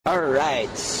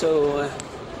Alright, so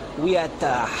we at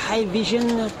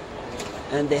HiVision,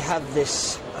 and they have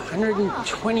this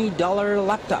 $120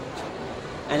 laptop,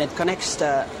 and it connects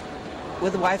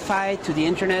with Wi-Fi to the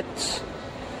internet.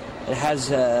 It has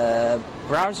a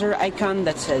browser icon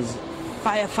that says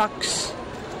Firefox.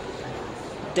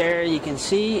 There you can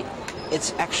see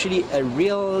it's actually a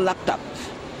real laptop.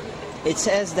 It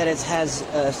says that it has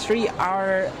a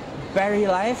 3-hour battery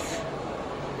life.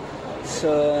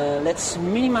 So let's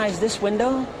minimize this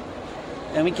window,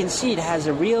 and we can see it has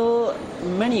a real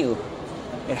menu.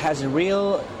 It has a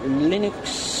real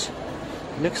Linux,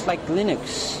 looks like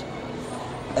Linux.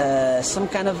 Some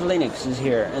kind of Linux is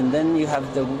here, and then you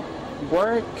have the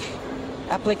work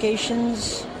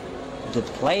applications, the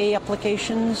play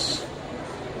applications,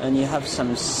 and you have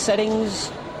some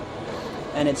settings,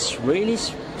 and it's really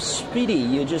speedy.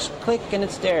 You just click and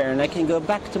it's there, and I can go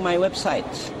back to my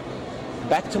website,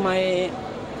 back to my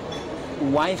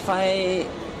Wi-Fi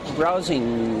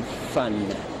browsing fun,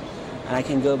 and I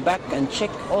can go back and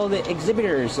check all the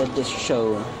exhibitors at this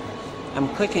show. I'm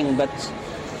clicking, but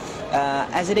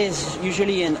as it is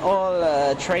usually in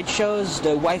all trade shows,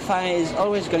 the Wi-Fi is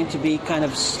always going to be kind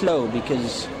of slow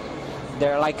because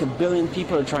there are like 1 billion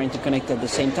people trying to connect at the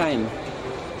same time.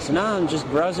 So now I'm just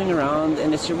browsing around,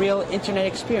 and it's a real internet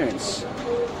experience.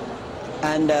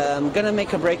 And I'm gonna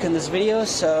make a break in this video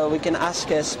so we can ask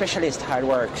a specialist how it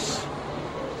works.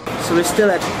 So we're still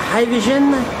at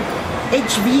HiVision,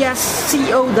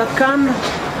 hvsco.com,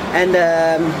 and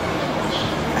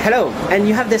hello. And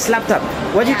you have this laptop.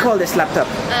 What do you call this laptop?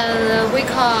 We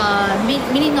call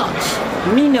MiniNote.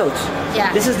 MiniNote.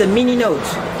 Yeah. This is the MiniNote.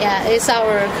 Yeah, it's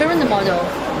our current model.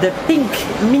 The pink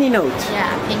MiniNote.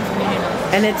 Yeah, pink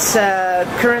MiniNote. And it's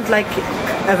current, like,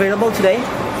 available today?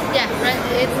 Yeah,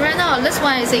 right now this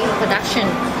one is in production,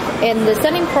 and the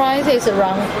selling price is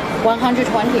around $120.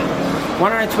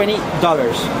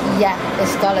 $120. Yeah,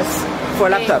 it's dollars. For a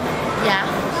laptop? Yeah.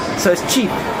 So it's cheap?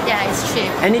 Yeah, it's cheap.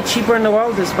 Any cheaper in the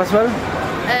world is possible?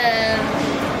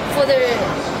 For the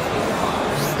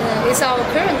it's our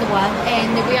current one,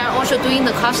 and we are also doing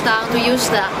the cost down to use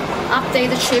the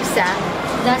updated chipset.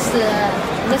 That's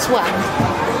this one.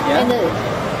 Yeah. And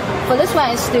for this one,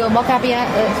 it's still mock-up.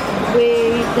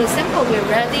 The sample will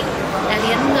ready at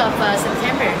the end of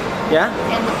September. Yeah.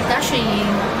 And the production in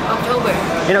October.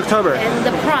 In October. And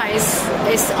the price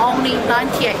is only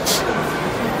 $98.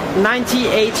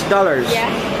 $98. Yeah.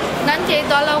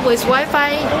 $98 with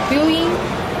Wi-Fi viewing.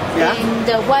 Yeah. And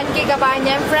 1 GB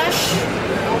NAND flash.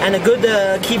 And a good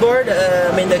keyboard.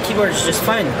 I mean, the keyboard is just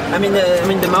fine. I mean,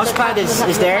 the mouse pad is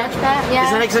there. Mousepad, yeah.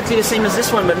 It's not exactly the same as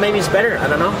this one, but maybe it's better. I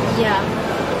don't know. Yeah.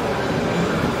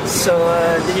 So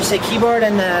did you say keyboard?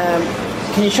 And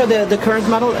can you show the current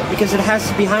model, because it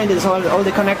has behind it all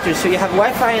the connectors. So you have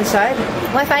Wi-Fi inside.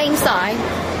 Wi-Fi inside.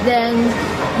 Then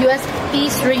USB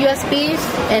 3 USBs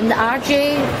and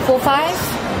RJ45.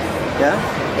 Yeah.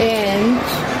 And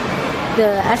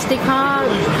the SD card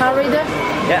reader.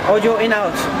 Yeah, audio in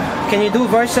out. Can you do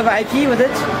voice over IP with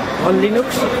it on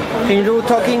Linux? Can you do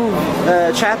talking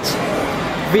chat,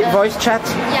 voice chat?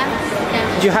 Yeah.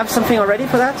 Do you have something already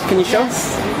for that? Can you show?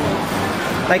 Yes.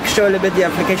 Like, show a little bit the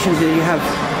applications that you have.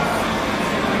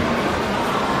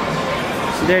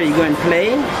 So there you go and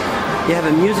play. You have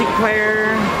a music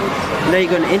player. There you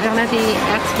go on internet.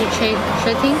 XD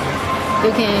chatting.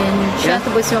 You can chat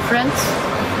with your friends.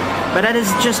 But that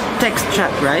is just text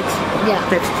chat, right? Yeah.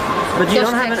 Text. But you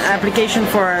don't have an application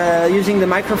for using the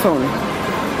microphone.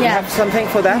 Yeah. You have something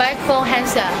for that? Microphone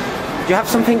handset. You have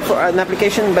something for an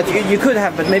application, but you could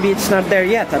have, but maybe it's not there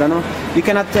yet. I don't know. You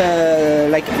cannot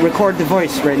like record the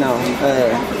voice right now.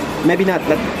 Maybe not,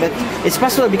 but it's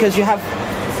possible because you have.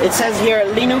 It says here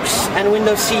Linux and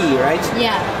Windows CE, right?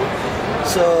 Yeah.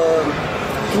 So,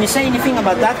 can you say anything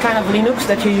about that kind of Linux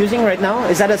that you're using right now?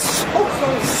 Is that a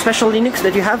special Linux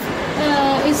that you have?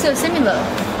 It's a similar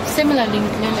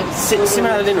Linux.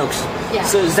 Similar Linux. Yeah.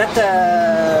 So is that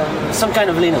some kind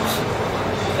of Linux?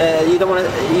 You don't want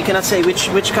to. You cannot say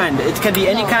which kind. It can be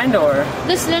any kind, or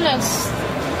this Linux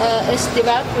is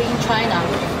developed in China.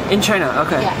 In China,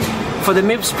 okay. Yeah. For the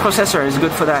MIPS processor is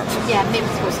good for that. Yeah,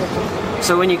 MIPS processor.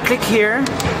 So when you click here,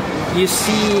 you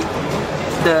see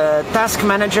the task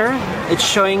manager. It's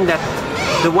showing that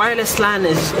the wireless LAN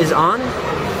is on,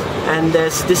 and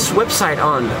there's this website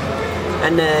on.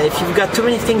 And if you've got too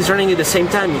many things running at the same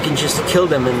time, you can just kill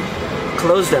them and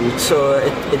close them, so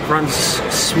it runs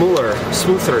smoother.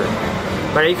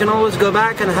 But you can always go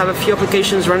back and have a few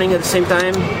applications running at the same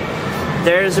time.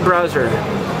 There's a browser,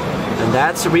 and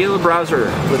that's a real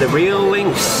browser with the real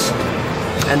links.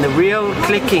 and the real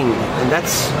clicking, and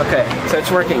that's okay. So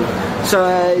it's working. So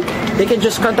they can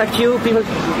just contact you. People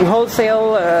in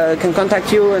wholesale can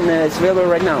contact you, and it's available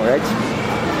right now, right?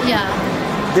 Yeah.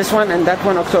 This one and that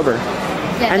one October.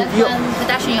 Yeah, and that's one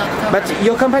production in October. But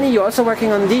your company, you're also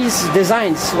working on these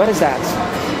designs. What is that?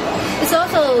 It's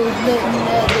also the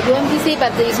OLPC,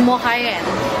 but it's more high end,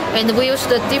 and we use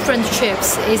the different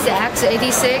chips. It's the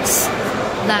x86.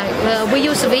 Like we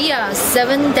use VIA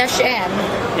 7-M.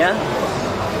 Yeah.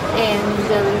 And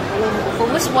for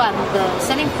this one, the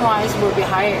selling price will be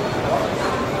higher.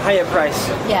 Higher price.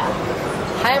 Yeah.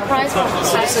 Higher price.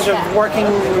 So this is a working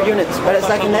unit, but it's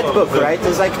like a netbook, right?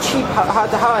 It's like cheap.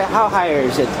 How higher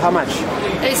is it? How much?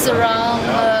 It's around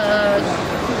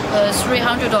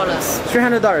 $300.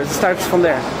 $300 starts from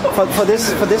there. For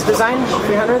this design,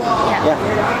 $300. Yeah.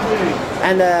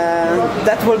 And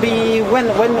that will be when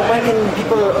can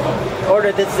people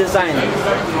order this design?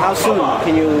 How soon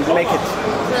can you make it?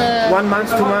 1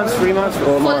 month, 2 months, 3 months,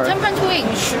 or more? For the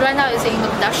 10.2-inch, right now is in the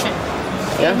production.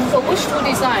 Yeah. And for which two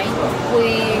design,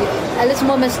 we at this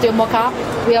moment still mock up.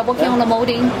 We are working on the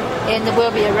molding, and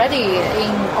will be ready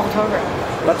in October.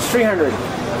 That's 300.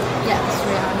 Yeah, it's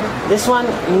 300. This one,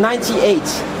 98.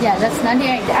 Yeah, that's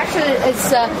 98. Actually,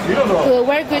 it's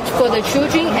very good for the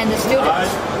children and the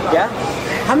students. Yeah.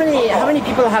 How many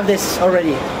people have this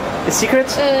already? The secret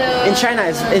in China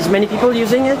is many people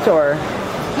using it, or?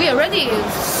 We already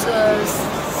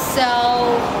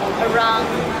sell around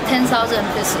 10,000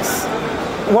 pieces.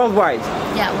 Worldwide.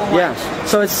 Yeah, worldwide. Yeah.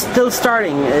 So it's still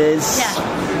starting. It's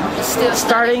still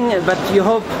starting, but you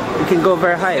hope you can go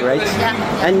very high, right?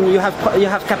 Yeah. And you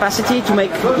have capacity to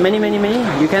make many.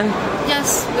 You can.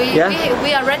 Yes,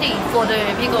 we are ready for the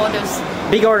big orders.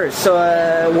 Big orders. So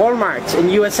Walmart in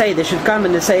USA, they should come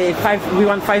and they say we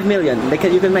want 5 million.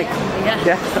 You can make.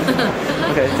 Yeah.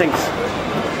 Okay. Thanks.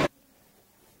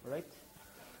 All right.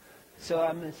 So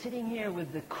I'm sitting here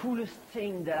with the coolest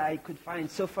thing that I could find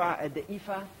so far at the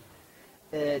IFA.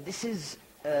 This is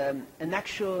an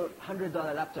actual $100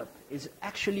 laptop. It's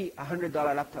actually a $100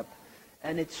 laptop,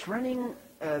 and it's running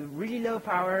really low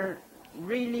power,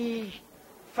 really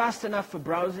fast enough for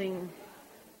browsing.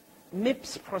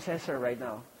 MIPS processor right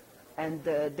now, and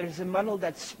there's a model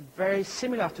that's very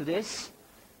similar to this,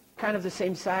 kind of the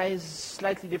same size,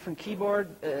 slightly different keyboard,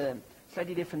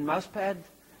 slightly different mousepad,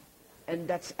 and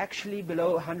that's actually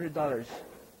below $100.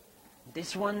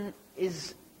 This one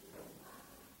is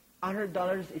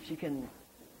 $100 if you can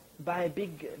buy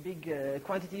big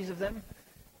quantities of them,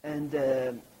 and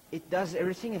it does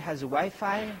everything. It has a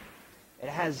Wi-Fi, it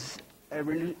has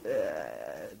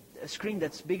a screen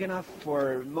that's big enough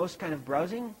for most kind of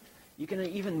browsing. You can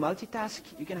even multitask.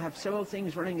 You can have several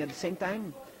things running at the same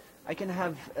time. I can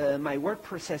have my word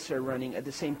processor running at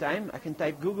the same time. I can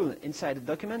type Google inside a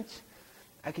document.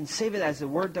 I can save it as a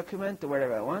Word document or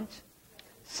whatever I want.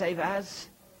 Save as.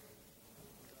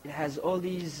 It has all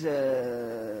these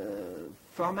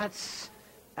formats: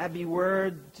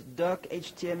 Abiword, Doc,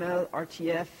 HTML,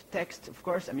 RTF, text, of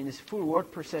course. I mean, it's a full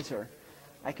word processor.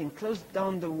 I can close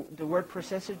down the word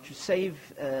processor to save,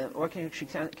 or I can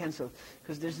actually cancel,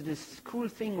 because there's this cool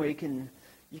thing where you can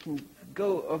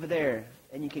go over there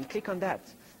and you can click on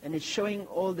that, and it's showing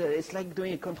all the. It's like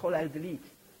doing a Control-Alt-Delete,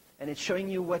 and it's showing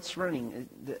you what's running.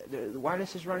 The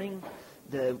wireless is running,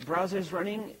 the browser is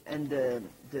running, and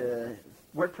the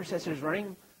word processor is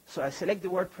running. So I select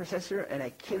the word processor and I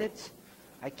kill it.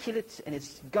 And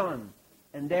it's gone.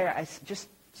 And there I just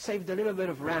saved a little bit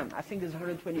of RAM. I think there's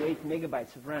 128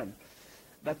 megabytes of RAM.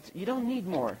 But you don't need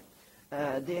more.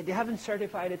 They haven't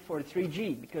certified it for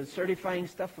 3G, because certifying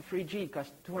stuff for 3G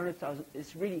costs $200,000.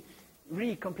 It's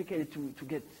really complicated to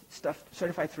get stuff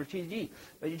certified for 3G.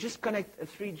 But you just connect a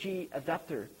 3G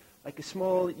adapter, like a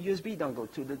small USB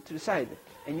dongle to the side,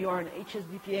 and you are an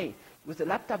HSDPA with a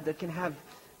laptop that can have.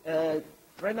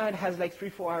 Right now it has like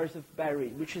 3-4 hours of battery,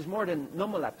 which is more than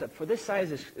normal laptop. For this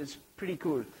size, it's pretty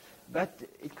cool. But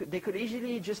they could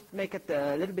easily just make it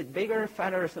a little bit bigger,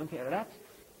 fatter, or something like that,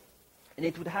 and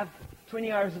it would have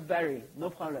 20 hours of battery, no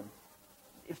problem.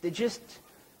 If they just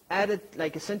added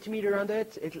like a centimeter under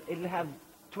it, it'll have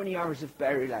 20 hours of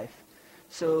battery life.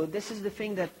 So this is the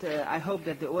thing that I hope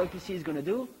that the OLPC is going to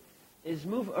do, is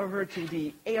move over to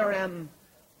the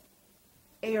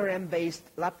ARM-based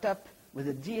laptop with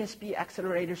a DSP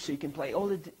accelerator, so you can play all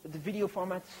the video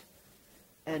formats.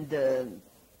 And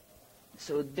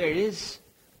so there it is,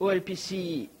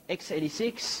 OLPC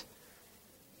x86,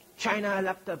 China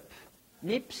laptop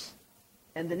MIPS,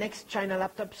 and the next China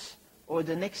laptops, or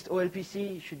the next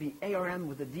OLPC, should be ARM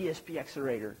with a DSP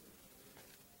accelerator.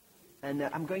 And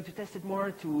I'm going to test it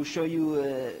more to show you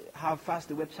how fast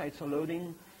the websites are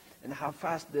loading, and how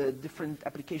fast the different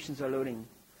applications are loading.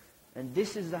 And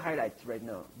this is the highlight right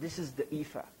now. This is the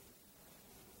IFA.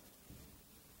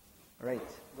 Right.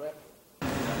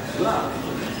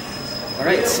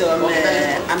 Alright, so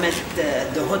I'm at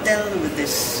the hotel with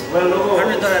this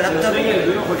 $100 laptop,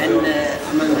 and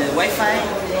I'm on the Wi-Fi,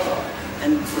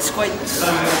 and it's quite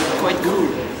cool.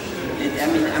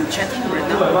 I'm chatting right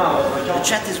now. The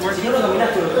chat is working.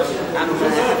 I'm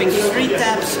having 3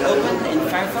 tabs open in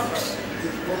Firefox.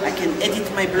 I can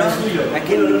edit my blog. I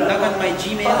can log on my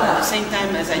Gmail at the same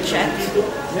time as I chat.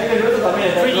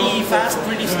 Pretty fast,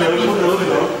 pretty snappy.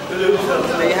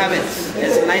 There you have it.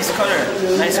 It's a nice color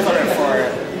for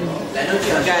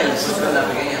guys.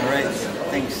 Alright,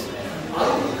 thanks.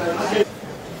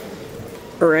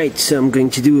 Alright, so I'm going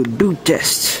to do a boot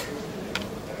test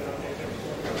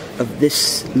of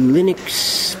this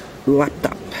Linux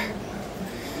laptop.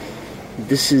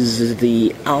 This is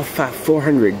the Alpha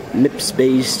 400 MIPS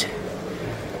based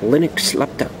Linux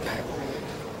laptop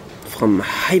from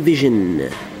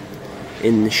HiVision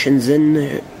in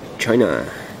Shenzhen, China.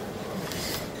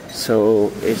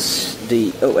 So it's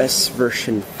the OS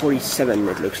version 47,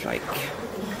 it looks like.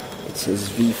 It says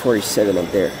V47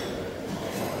 up there.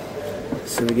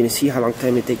 So we're gonna see how long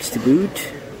time it takes to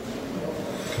boot.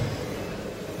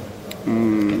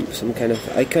 Some kind of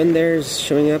icon there is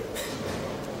showing up.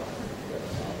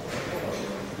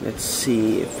 Let's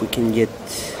see if we can get,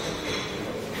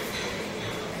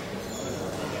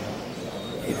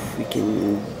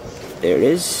 there it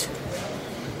is.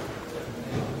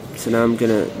 So now I'm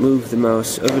gonna move the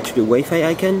mouse over to the Wi-Fi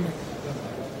icon.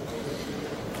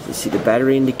 You see the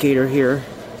battery indicator here.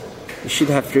 You should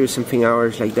have through something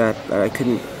hours like that, but I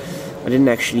didn't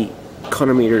actually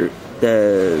chronometer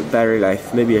the battery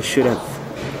life. Maybe I should have.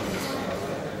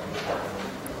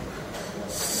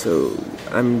 So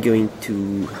I'm going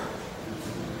to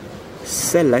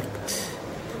select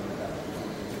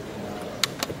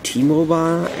a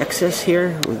T-Mobile access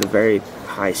here with a very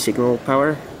high signal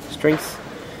power strength.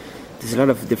 There's a lot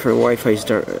of different Wi-Fi's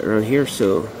around here,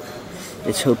 so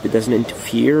let's hope it doesn't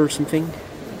interfere or something.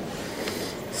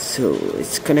 So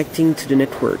it's connecting to the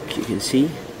network, you can see.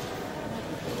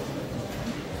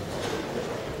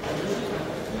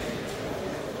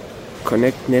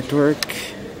 Connect network.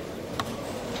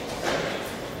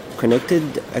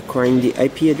 Connected, acquiring the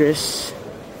IP address.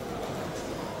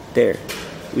 There,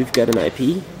 we've got an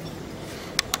IP.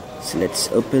 So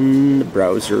let's open the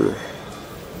browser.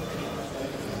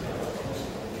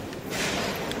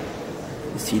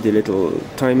 You see the little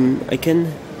time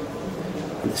icon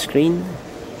on the screen.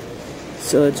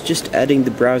 So it's just adding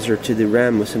the browser to the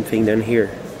RAM or something down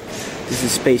here. This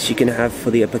is space you can have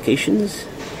for the applications.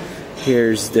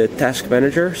 Here's the task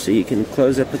manager, so you can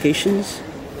close applications.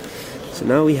 So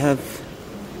now we have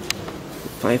the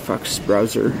Firefox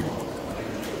browser.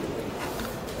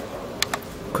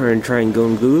 Current try and go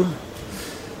on Google,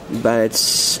 but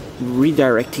it's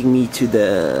redirecting me to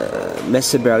the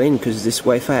Messe Berlin because this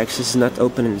Wi-Fi access is not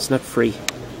open and it's not free.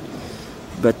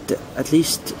 But at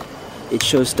least it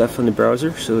shows stuff on the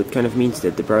browser, so it kind of means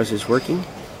that the browser is working.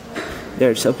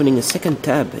 There, it's opening a second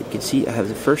tab. You can see I have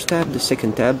the first tab, the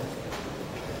second tab.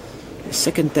 The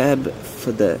second tab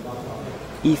for the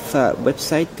IFA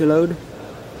website to load.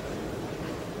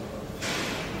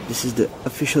 This is the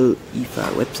official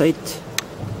IFA website,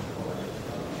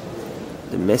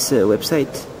 the Messe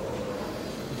website,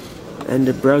 and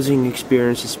the browsing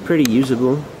experience is pretty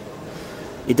usable.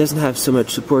 It doesn't have so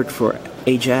much support for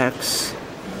Ajax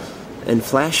and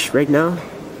Flash right now.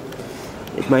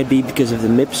 It might be because of the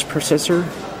MIPS processor,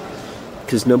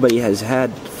 because nobody has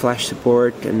had Flash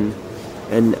support and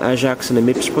Ajax and the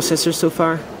MIPS processor so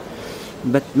far.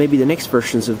 But maybe the next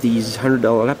versions of these $100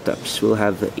 laptops will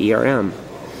have the ARM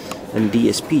and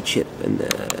DSP chip, and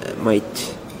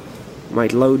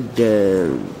might load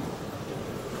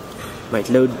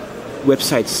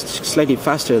websites slightly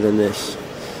faster than this.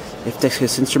 If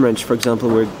Texas Instruments, for example,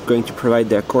 were going to provide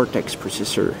their Cortex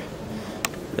processor,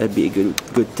 that'd be a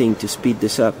good thing to speed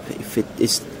this up. If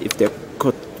their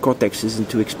Cortex isn't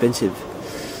too expensive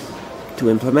to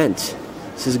implement.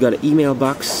 This has got an email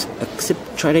box,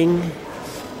 accept chatting,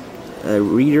 a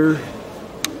reader.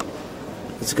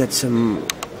 It's got some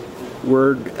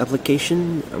Word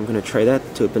application. I'm gonna try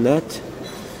that to open that.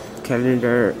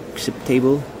 Calendar, accept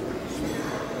table.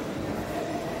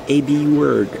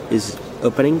 Abiword is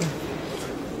opening.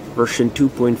 Version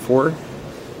 2.4.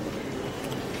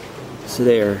 So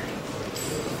there.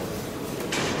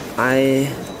 I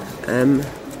am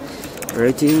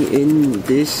writing in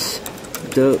this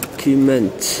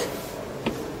document.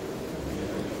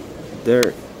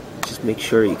 There. Just make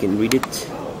sure you can read it.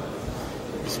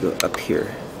 Let's go up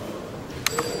here.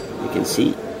 you can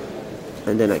see,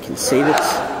 and then I can save it.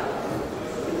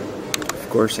 Of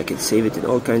course, I can save it in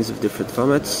all kinds of different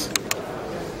formats.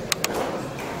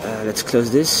 Let's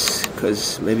close this,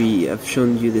 because maybe I've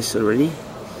shown you this already.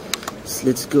 So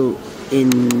let's go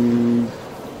in.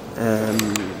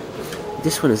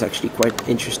 This one is actually quite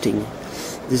interesting.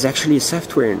 There's actually a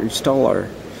software installer,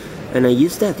 and I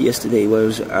used that yesterday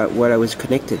while I was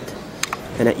connected.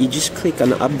 And you just click on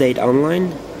Update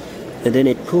Online, and then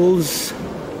it pulls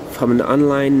from an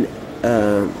online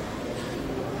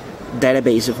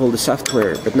database of all the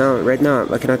software. But right now,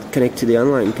 I cannot connect to the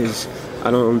online because I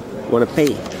don't want to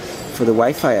pay for the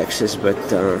Wi-Fi access. But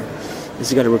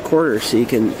it's got a recorder, so you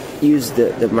can use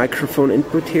the microphone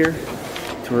input here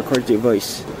to record your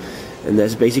voice. And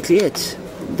that's basically it.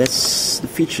 That's the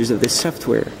features of this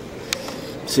software.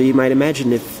 So you might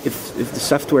imagine if the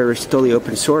software is totally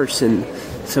open source and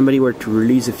somebody were to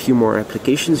release a few more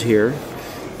applications here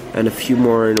and a few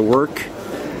more in the work,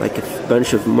 like a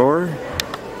bunch of more,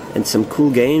 and some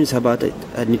cool games. How about a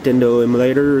Nintendo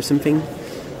emulator or something?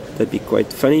 That'd be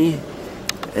quite funny.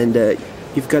 And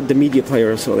you've got the media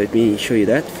player, so let me show you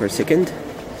that for a second.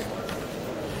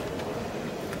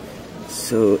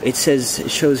 So it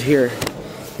shows here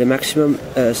the maximum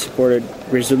supported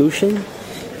resolution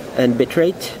and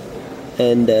bitrate,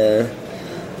 and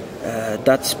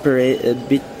dots per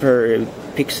bit per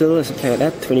pixel or something like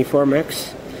that, 24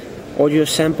 max. Audio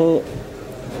sample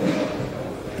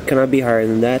cannot be higher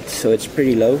than that, so it's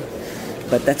pretty low.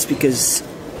 But that's because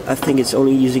I think it's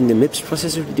only using the MIPS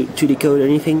processor to decode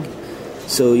anything.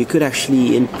 So you could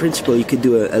actually, in principle, you could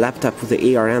do a laptop with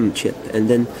the ARM chip and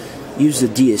then use the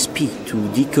DSP to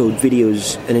decode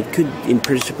videos, and it could, in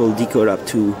principle, decode up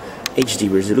to HD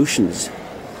resolutions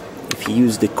if you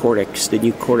use the Cortex, the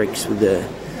new Cortex with the.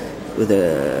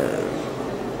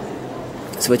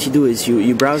 So what you do is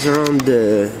you browse around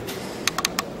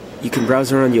you can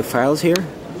browse around your files here.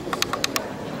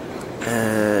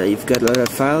 You've got a lot of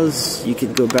files. You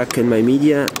can go back in my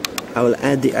media. I will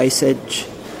add the Ice Age.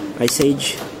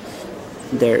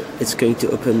 There, it's going to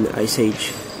open Ice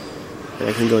Age. And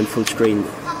I can go in full screen.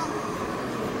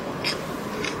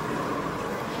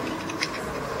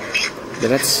 But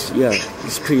that's, yeah,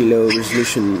 it's pretty low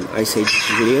resolution Ice Age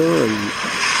video and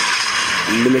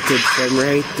limited frame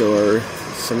rate, or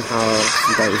somehow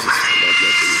sometimes it's not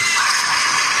working.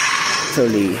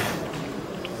 Totally.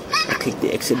 I click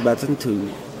the exit button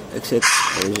to exit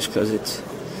and just close it.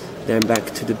 Then I'm back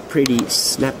to the pretty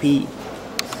snappy,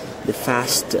 the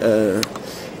fast. And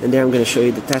then I'm going to show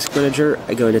you the task manager.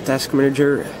 I go in the task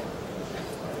manager.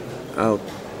 I'll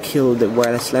kill the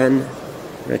wireless LAN.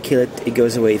 When I kill it, it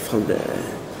goes away from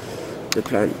the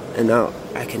plan. And now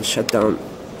I can shut down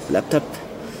laptop.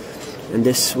 And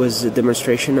this was a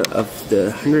demonstration of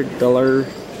the $100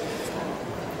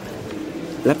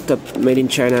 laptop made in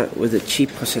China with a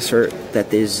cheap processor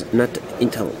that is not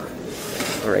Intel.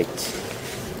 Alright.